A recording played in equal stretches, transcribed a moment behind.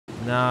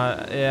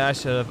Nah, yeah, I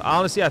should have.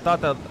 Honestly, I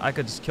thought that I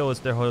could just kill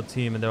their whole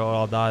team and they'll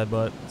all die,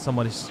 but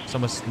someone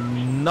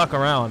snuck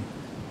around.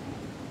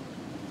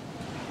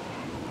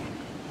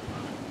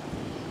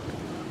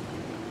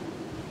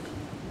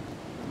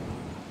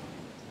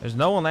 There's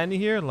no one landing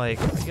here? Like,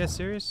 are you guys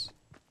serious?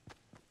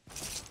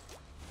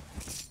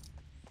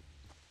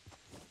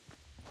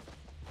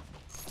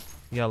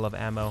 You gotta love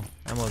ammo.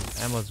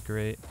 Ammo's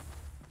great.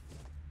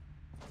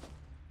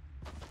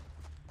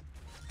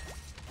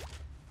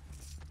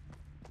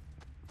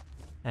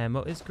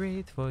 Ammo is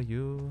great for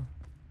you.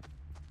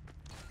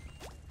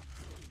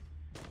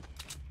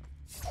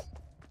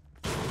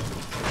 Did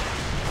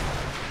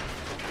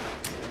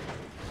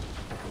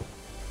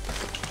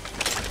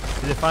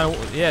they find?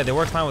 Yeah, they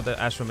work fine with the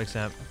astromix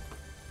amp.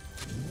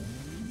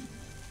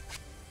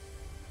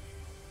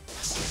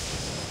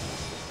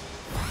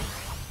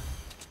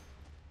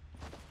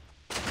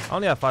 I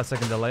only have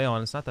 5-second delay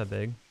on. It's not that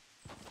big.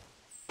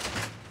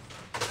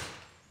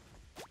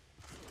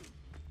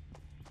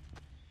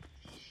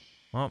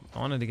 Well, I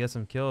wanted to get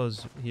some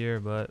kills here,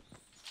 but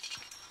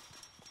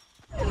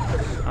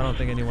I don't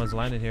think anyone's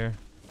landed here.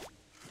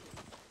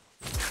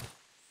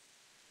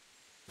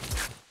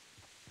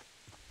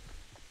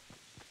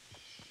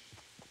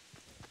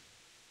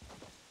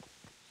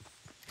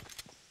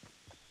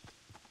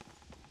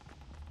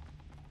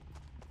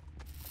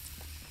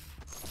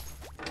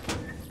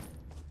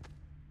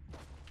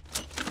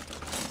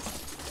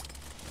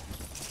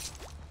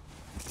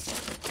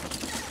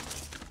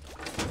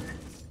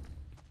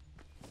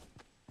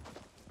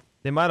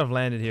 They might have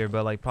landed here,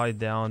 but like probably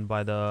down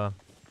by the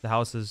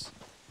houses,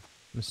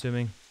 I'm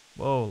assuming.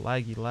 Whoa,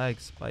 laggy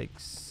lag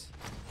spikes.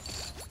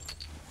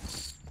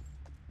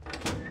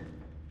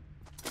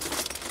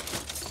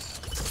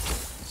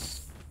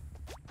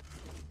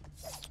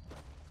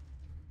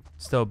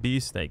 Still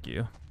beast, thank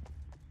you.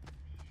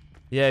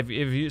 Yeah, if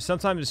you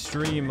sometimes the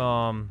stream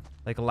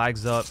like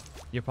lags up,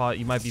 you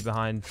might be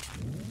behind.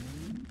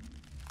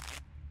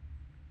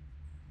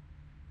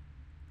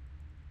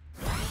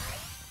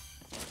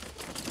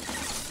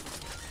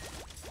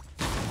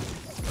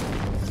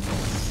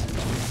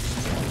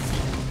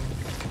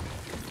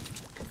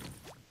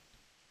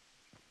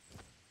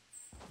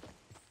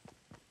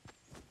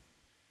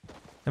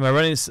 Am I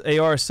running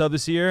AR sub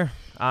this year?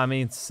 I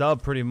mean,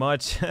 sub pretty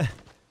much.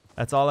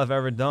 That's all I've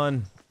ever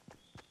done.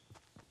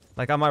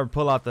 Like, I might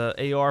pull out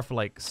the AR for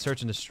like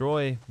search and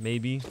destroy,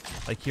 maybe,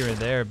 like here and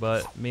there,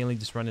 but mainly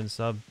just running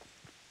sub.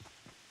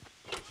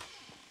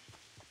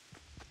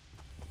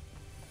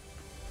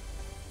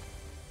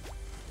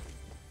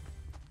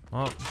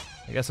 Well,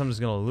 I guess I'm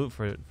just gonna loot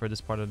for this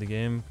part of the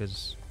game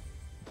because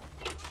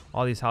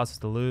all these houses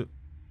to loot.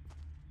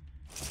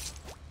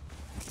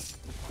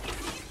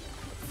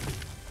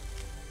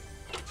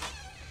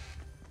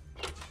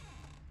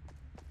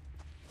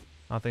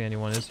 I don't think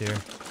anyone is here.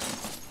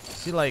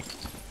 See, like,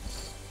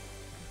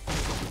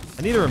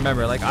 I need to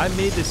remember, like, I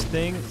made this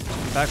thing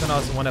back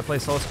when I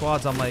played solo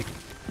squads. I'm like,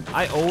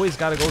 I always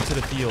gotta go to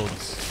the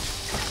fields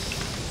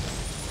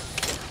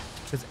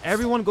because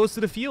everyone goes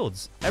to the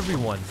fields.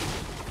 Everyone.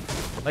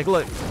 Like,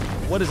 look,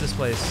 what is this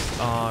place?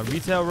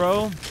 Retail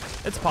Row.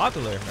 It's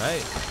popular,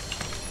 right?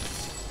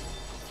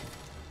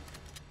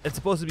 It's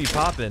supposed to be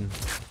popping.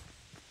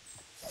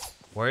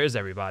 Where is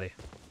everybody?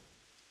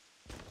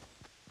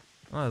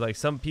 Oh, like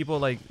some people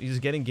like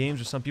just getting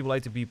games, or some people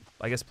like to be,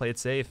 I guess, play it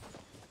safe.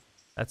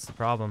 That's the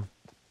problem.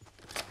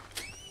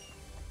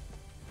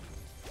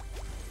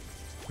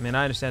 I mean,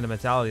 I understand the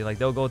mentality. Like,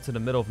 they'll go to the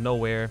middle of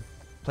nowhere,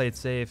 play it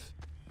safe.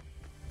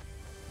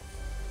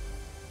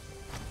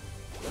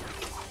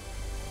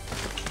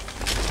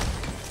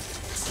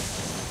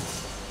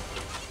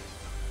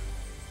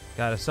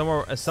 God, if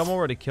someone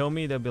were to kill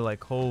me, they'll be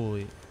like,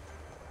 holy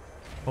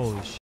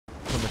shit,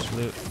 so much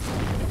loot.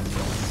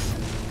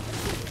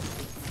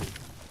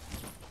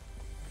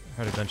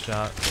 Heard a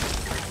gunshot.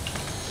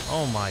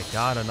 Oh my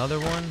god, another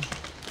one?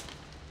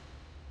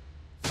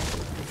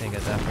 Can't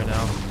get that for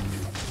now.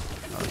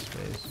 Out of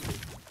space.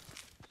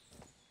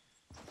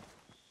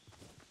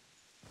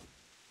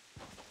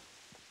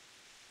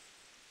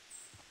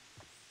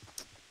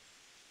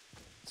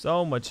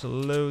 So much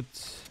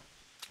loot.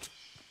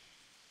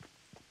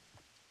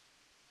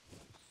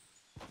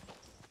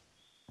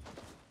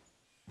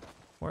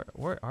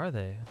 Where are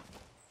they?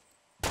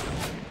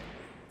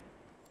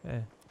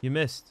 Hey, you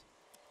missed.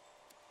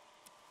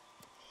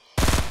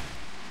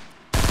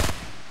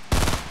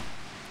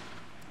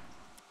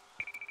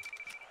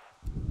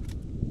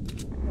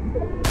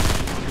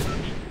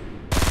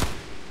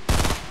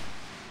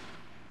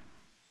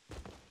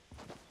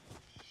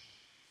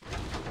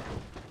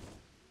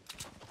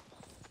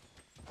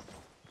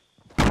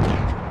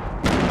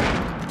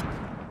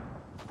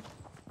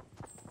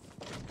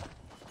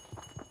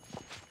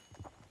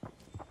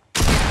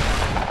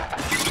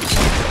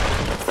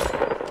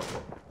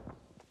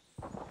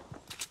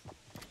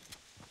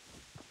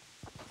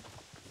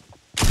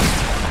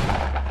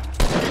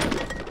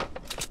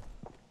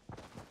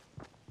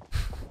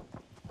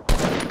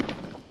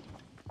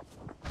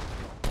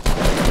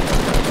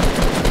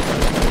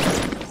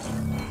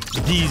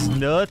 These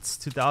nuts.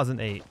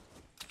 2008.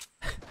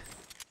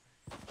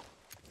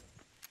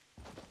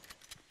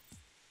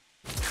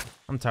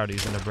 I'm tired of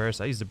using the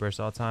burst. I use the burst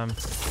all the time.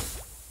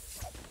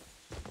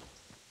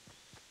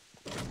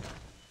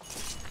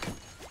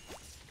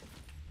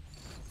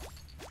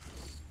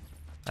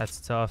 That's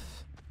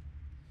tough.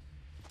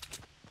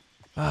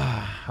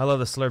 Ah, I love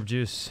the slurp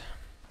juice.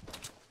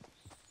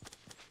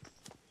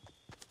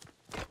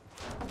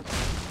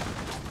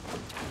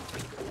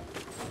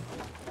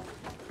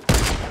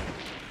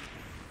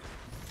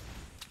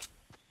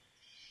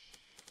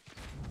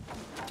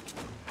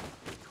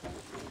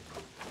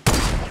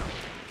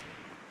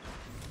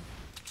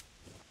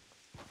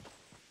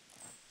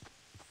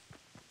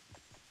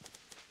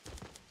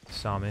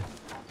 Saw me.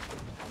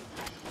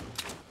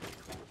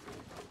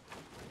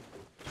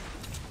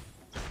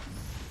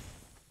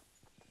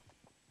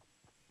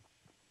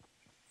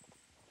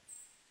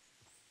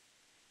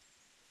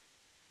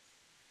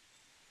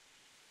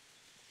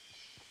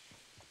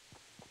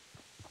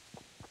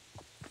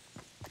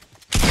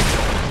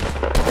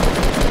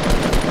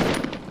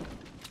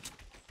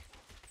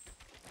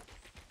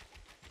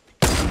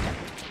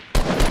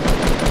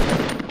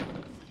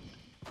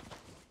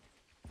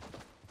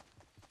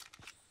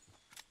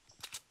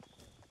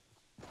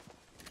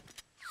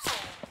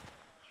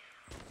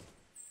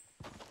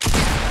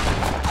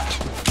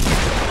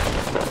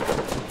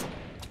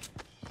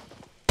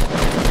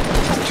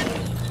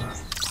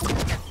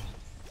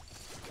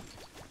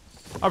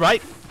 All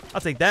right,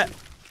 I'll take that.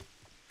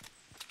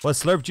 What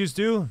slurp juice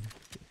do?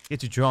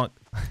 Get you drunk.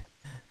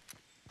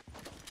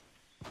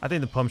 I think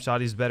the pump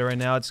shot is better right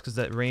now. It's because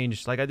that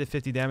range, like I did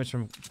 50 damage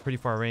from pretty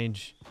far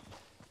range.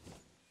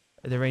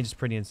 The range is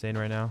pretty insane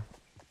right now.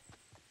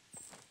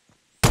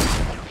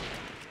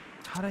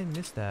 How did I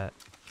miss that?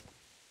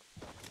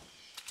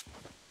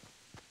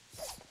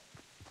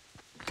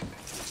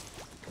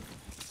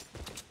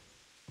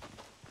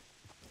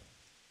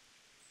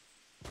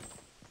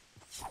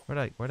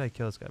 Where'd I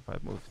kill this guy?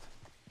 Probably moved.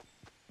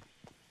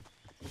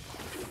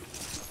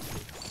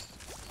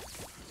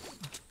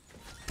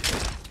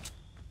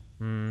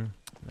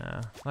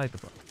 Nah. I like the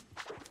book.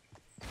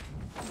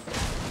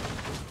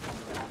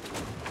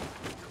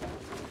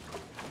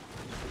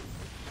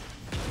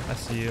 I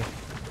see you.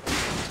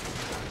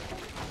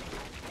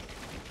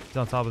 He's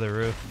on top of the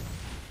roof.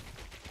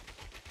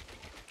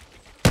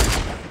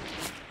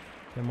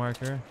 Hit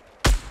marker.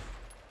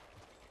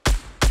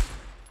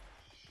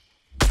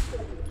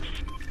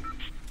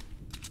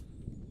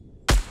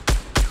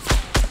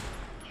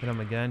 Hit him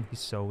again.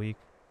 He's so weak.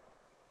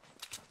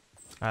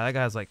 Alright, that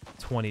guy has like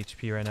 20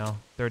 HP right now.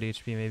 30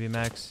 HP maybe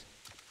max.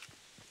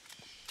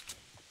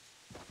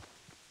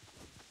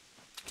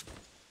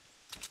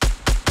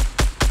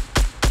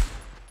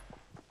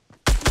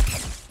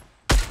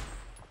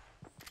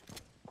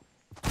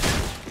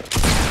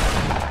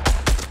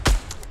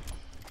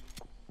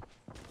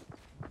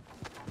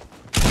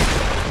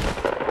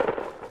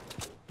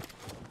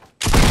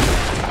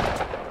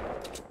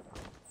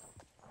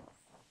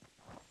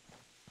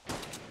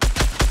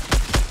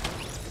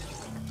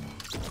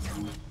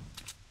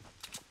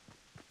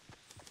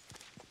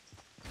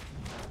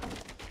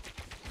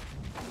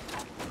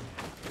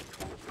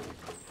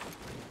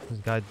 There's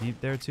a guy deep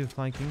there too,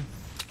 flanking.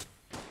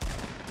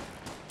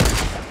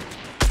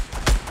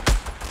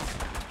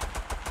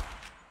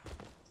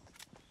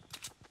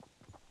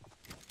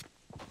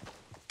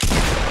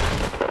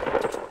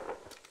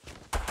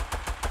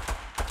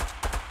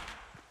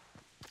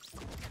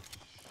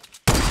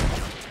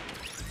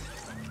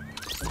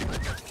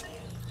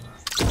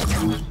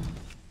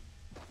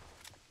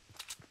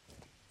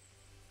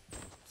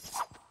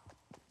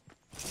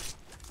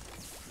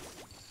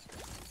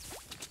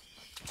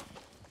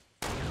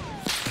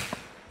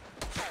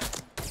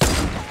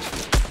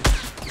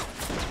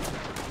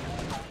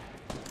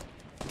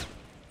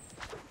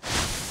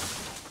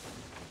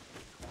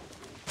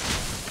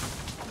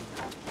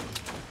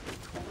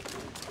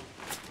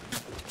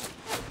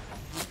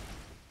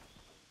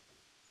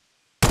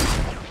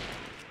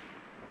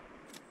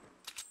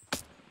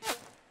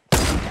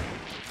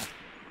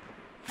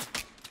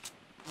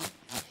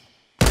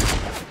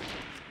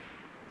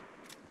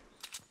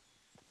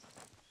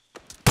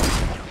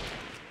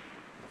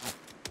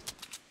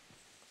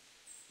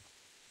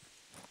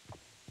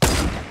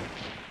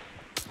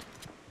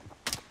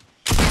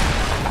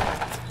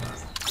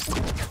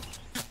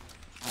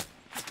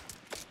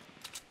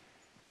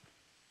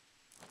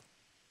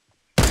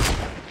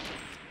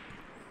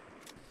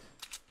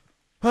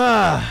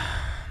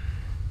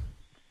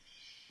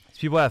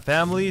 These people have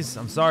families.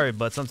 I'm sorry,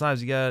 but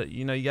sometimes you gotta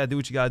do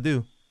what you gotta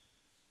do.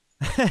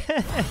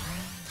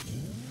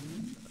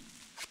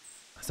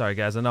 Sorry,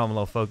 guys. I know I'm a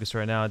little focused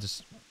right now.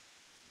 Just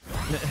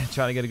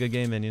trying to get a good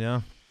game in, you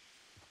know.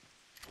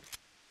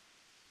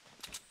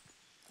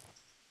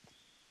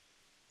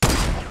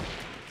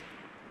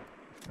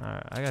 All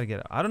right, I gotta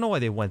get it. I don't know why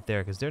they went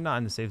there because they're not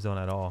in the safe zone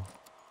at all.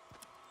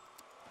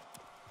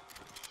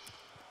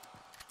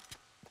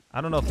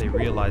 I don't know if they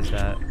realized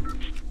that.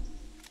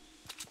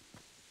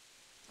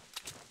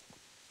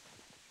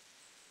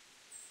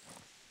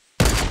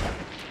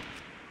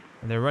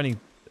 And they're running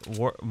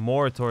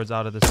more towards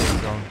out of the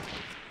safe zone.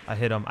 I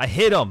hit him. I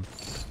hit him!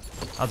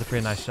 That was a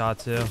pretty nice shot,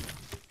 too.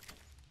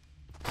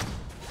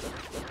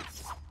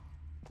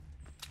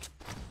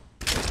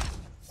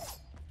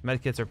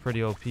 Medkits are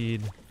pretty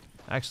OP'd.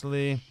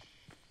 Actually,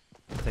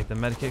 I'll take the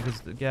medkit because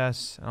the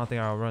gas. I don't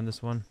think I'll run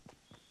this one.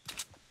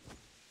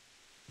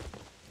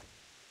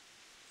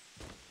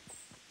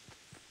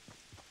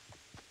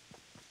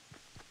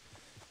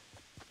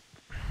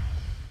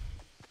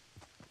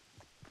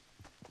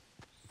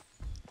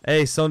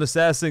 Hey, Stone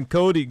Assassin,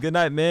 Cody. Good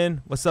night,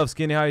 man. What's up,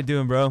 Skinny? How you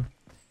doing, bro?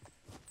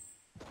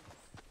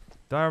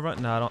 Do I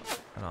run? No, I don't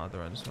have to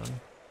run this one.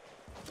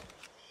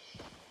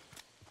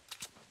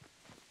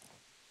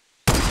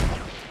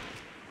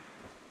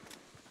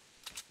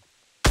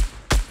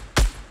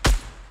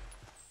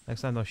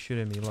 Next time, don't shoot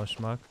at me, little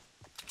schmuck.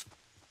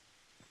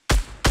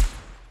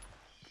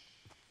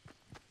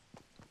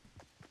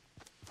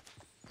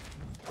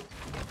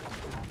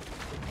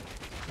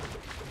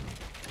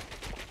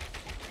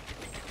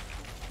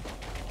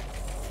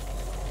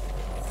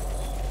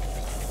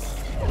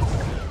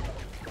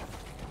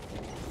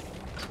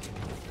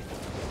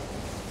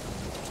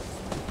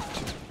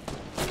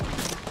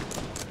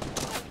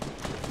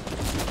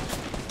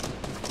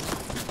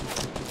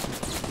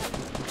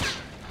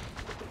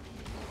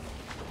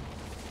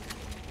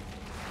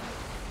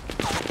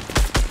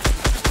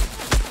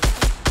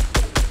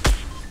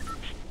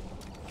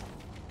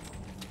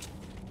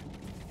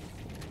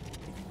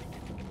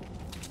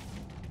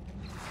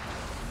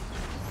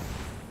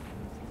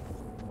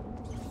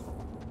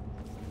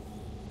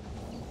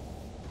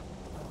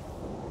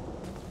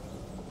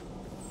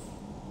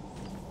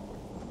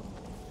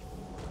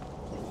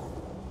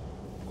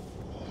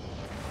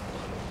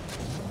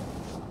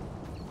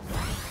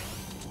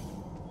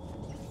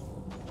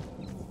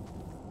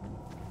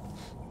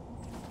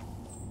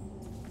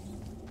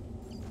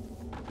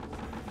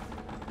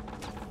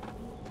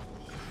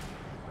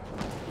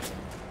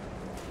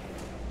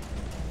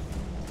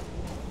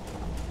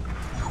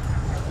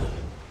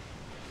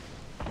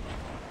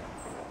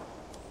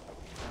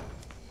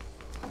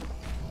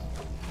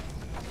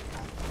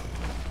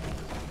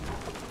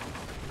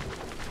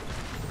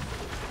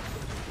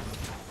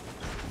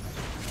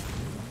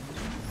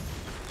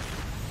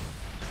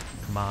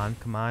 Come on,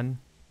 come on.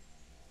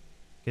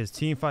 His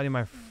team fighting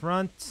my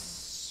front.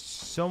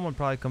 Someone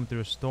probably come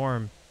through a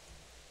storm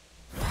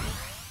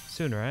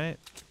soon, right?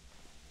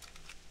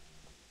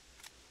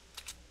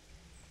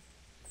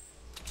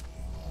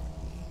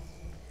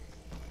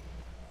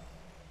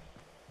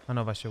 I don't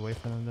know if I should wait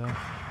for them though.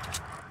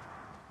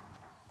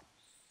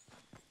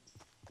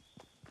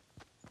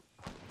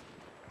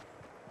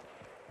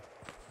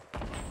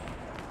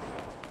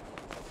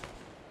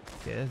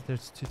 Yeah,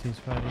 there's two teams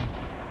fighting.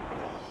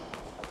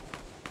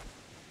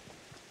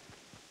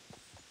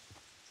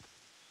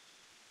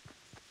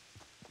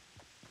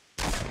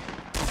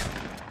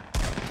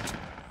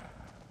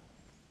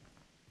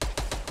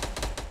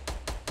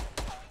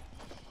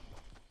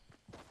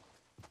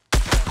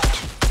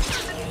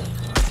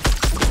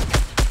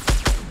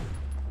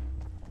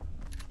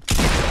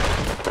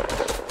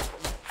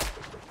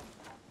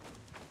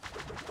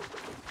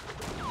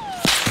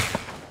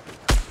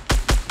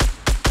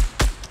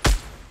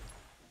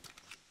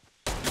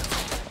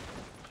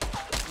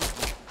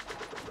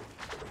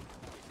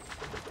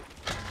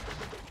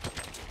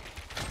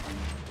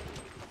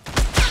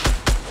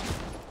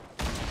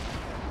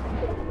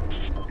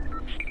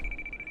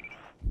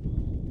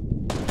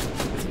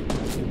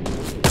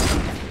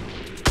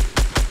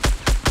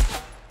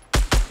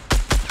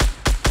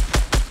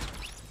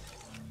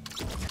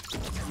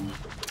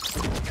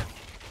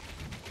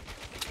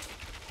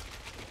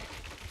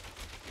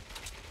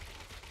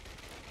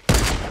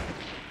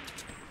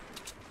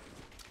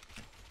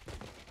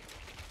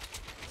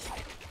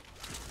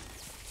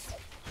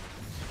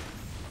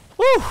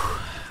 Woo!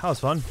 That was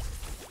fun.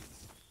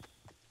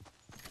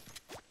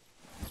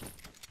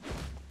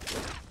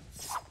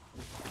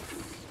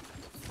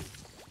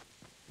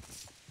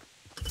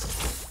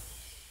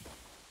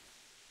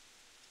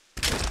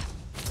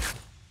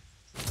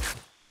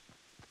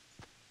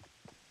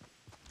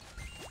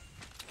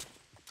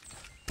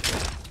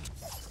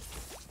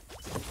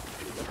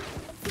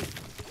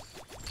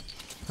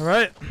 All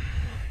right.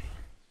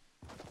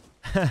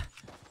 That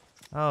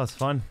was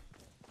fun.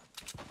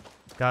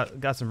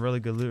 Got some really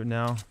good loot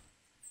now.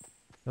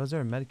 Was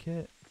there a med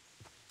kit?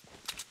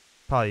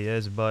 Probably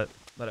is, but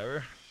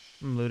whatever.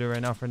 I'm looted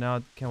right now for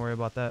now. Can't worry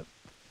about that.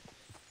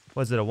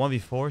 Was it a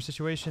 1v4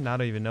 situation? I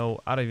don't even know.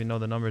 I don't even know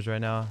the numbers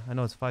right now. I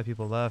know it's 5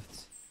 people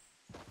left.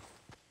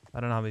 I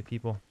don't know how many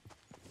people.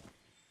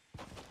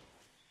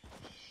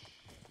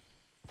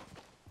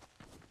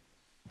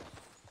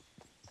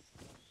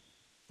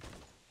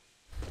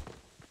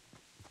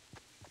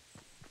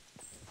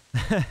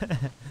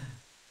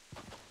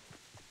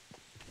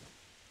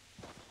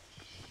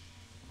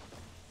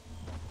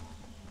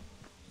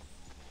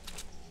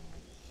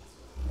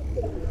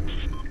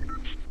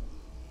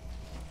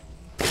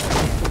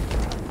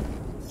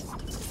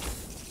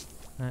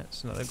 Alright,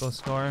 so another gold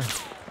score.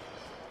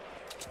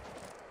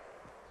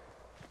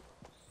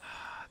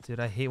 Dude,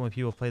 I hate when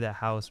people play that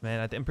house,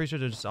 man. I'm pretty sure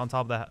they're just on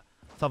top of that,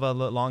 top of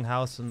a long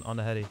house and on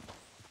the heady.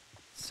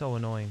 So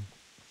annoying.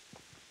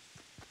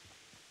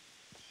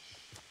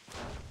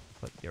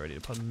 But get ready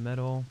to put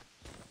metal.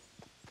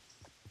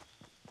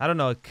 I don't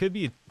know. It could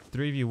be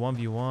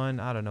 3v1v1.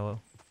 I don't know.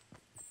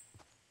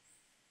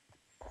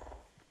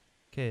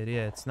 Okay,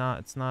 yeah, it's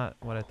not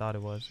what I thought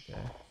it was. Okay.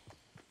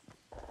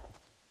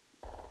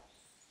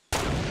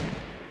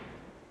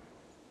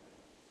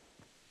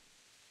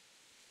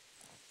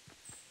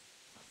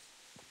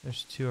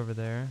 There's 2 over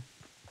there.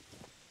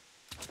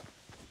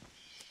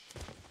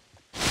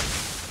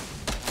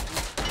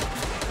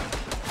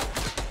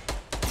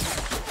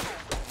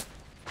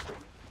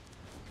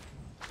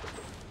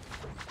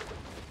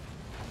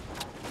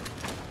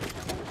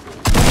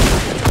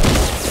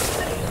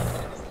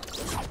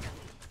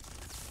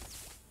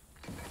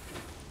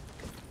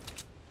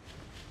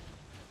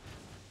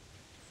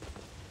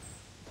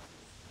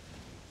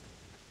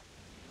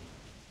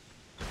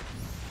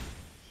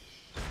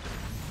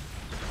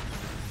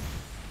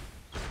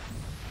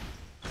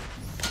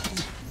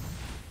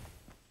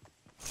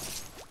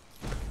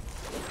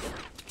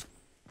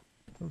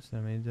 Oops, I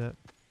made that.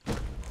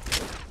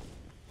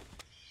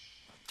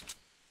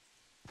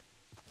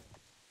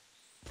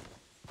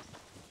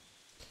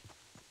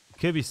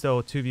 Could be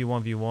still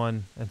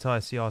 2v1v1 until I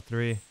see all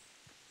 3.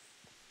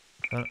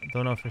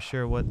 Don't know for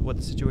sure what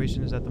the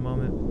situation is at the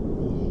moment.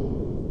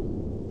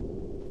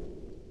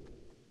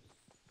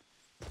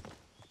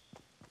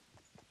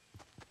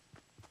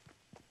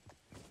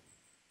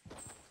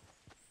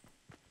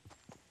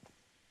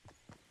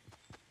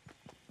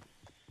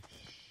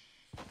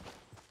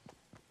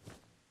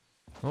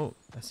 Oh,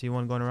 I see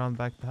one going around the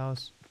back of the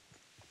house.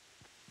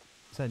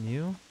 Is that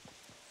new?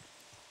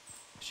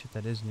 Shit,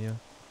 that is new.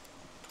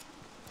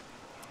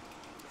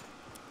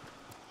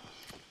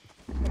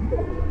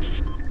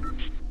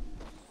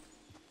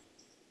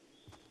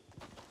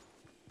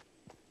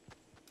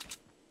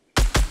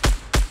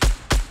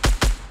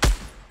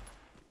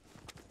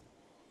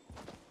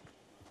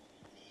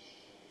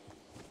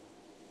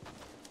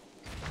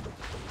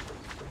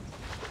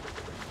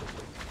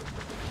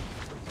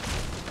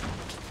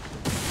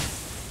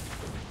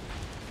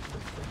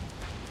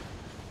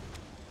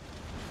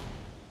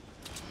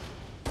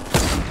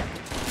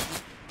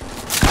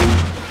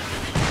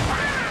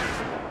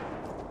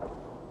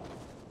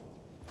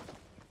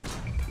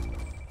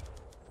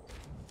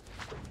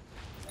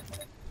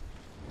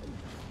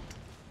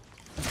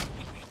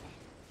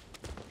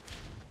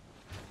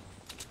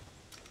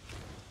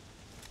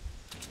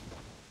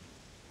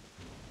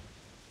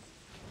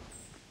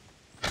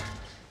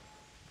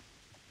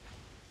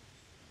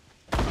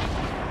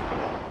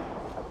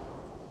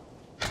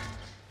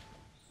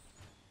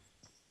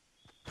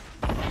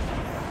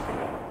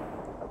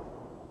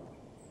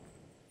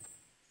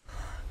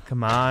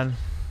 Come on.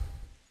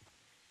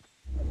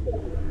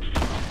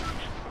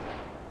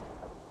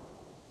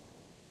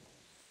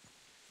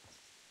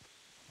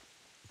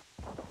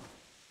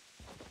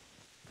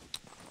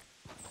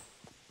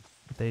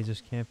 They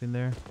just camping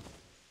there.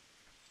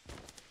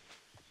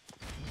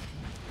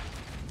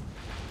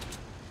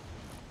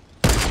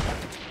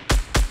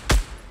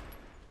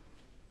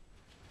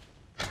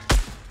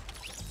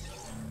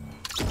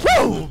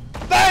 Woo!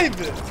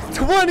 Baby!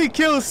 20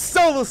 kills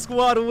solo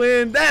squad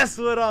win. That's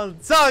what I'm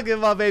talking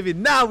about, baby.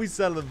 Now we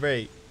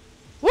celebrate.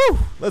 Woo!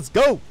 Let's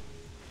go.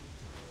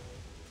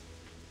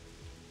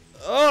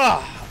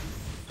 Oh,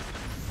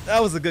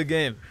 that was a good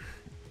game.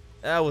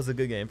 That was a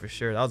good game for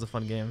sure. That was a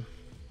fun game.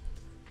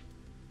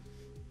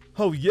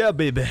 Oh yeah,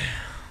 baby.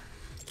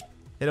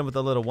 Hit him with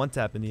a little one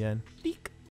tap in the end.